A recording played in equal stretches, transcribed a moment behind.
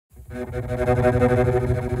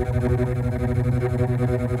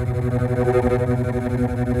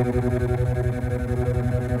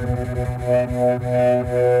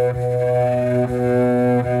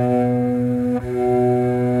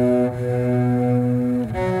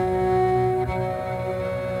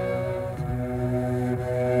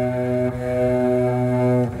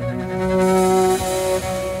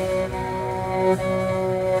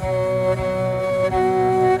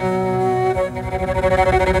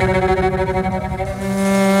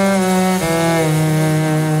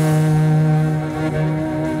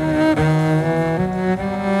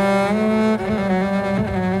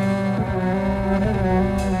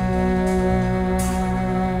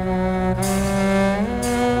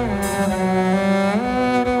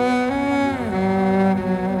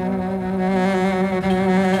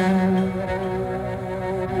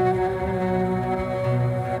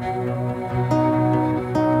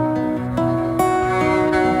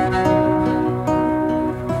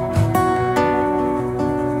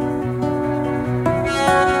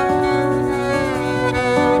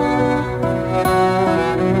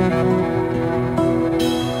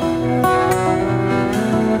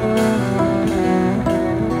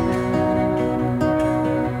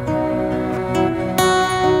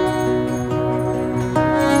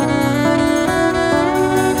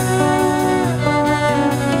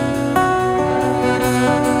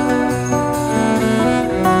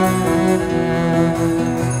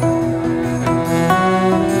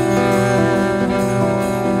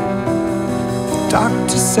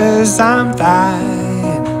Doctor says I'm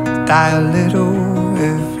dying, die a little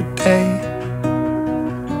every day.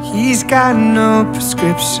 He's got no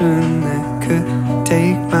prescription that could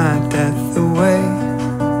take my death away.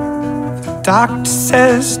 The doctor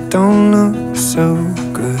says don't look so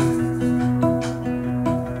good,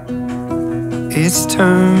 it's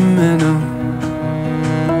terminal.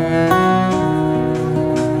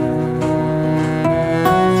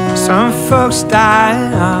 Some folks die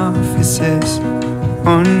in offices,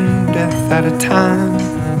 one death at a time.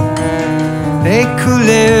 They could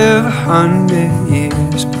live 100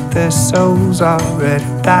 years, but their souls already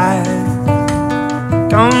died.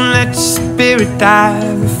 Don't let your spirit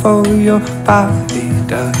die before your body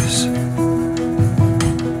does.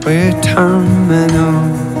 We're terminal.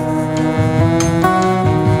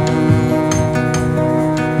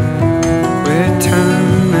 We're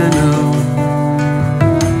terminal.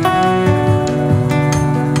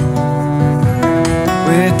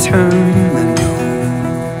 We're terminal.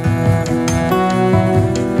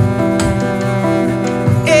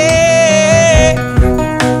 Yeah.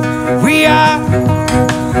 We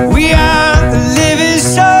are the living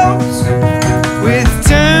souls with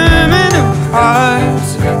terminal hearts.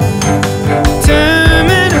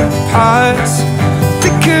 Terminal parts,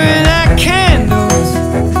 flickering like candles.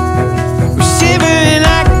 We're shimmering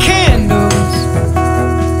like candles.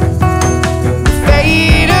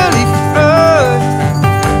 Fatally flawed.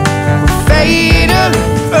 Fatally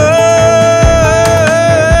flawed.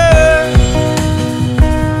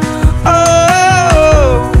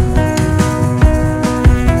 Oh,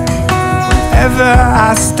 whenever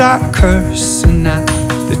I start cursing at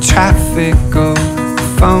the traffic or the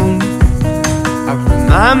phone, I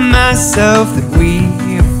remind myself that we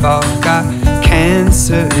have all got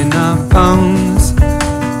cancer in our bones.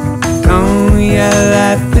 Don't yell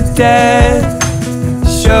at the dead,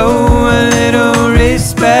 show a little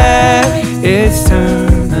respect. It's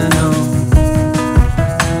terminal.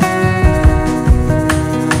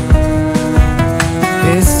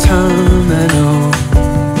 It's terminal.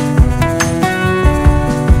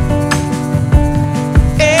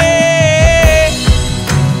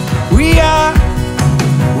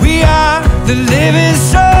 The living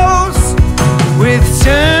souls with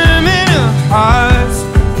terminal hearts.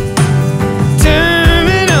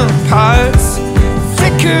 Terminal parts,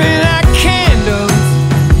 flickering like candles.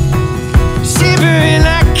 Shivering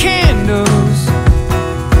like candles.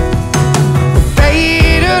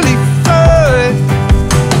 Fatally flawed.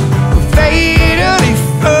 Fatally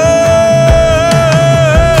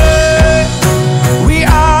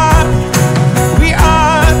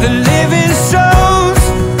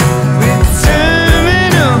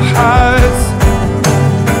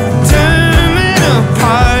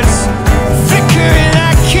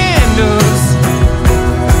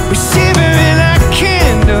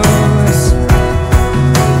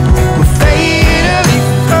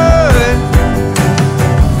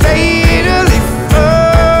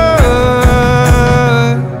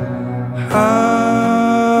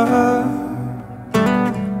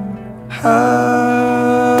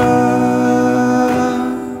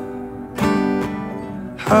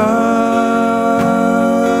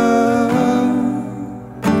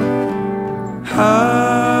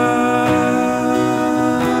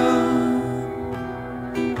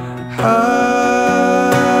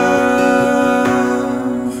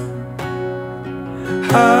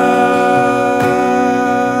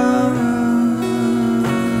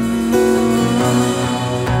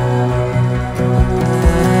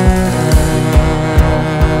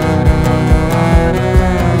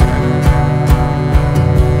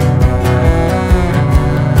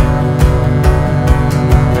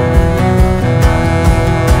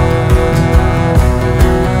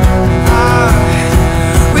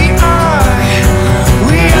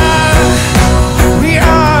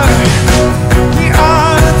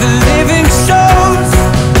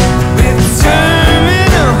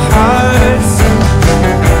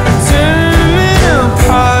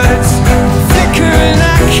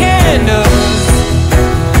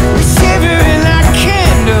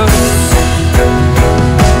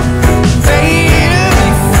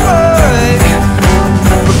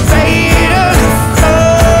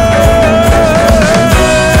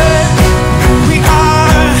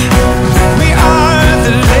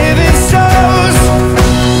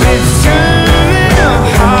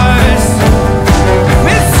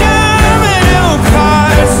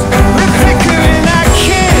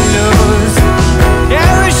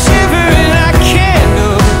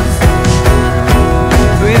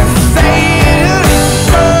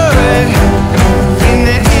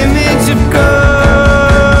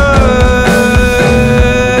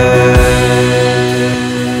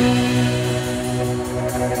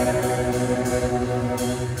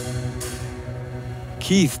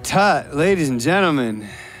Keith Tutt, ladies and gentlemen.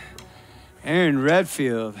 Aaron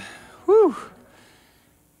Redfield. Whew.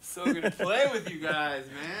 So good to play with you guys,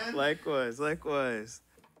 man. Likewise, likewise.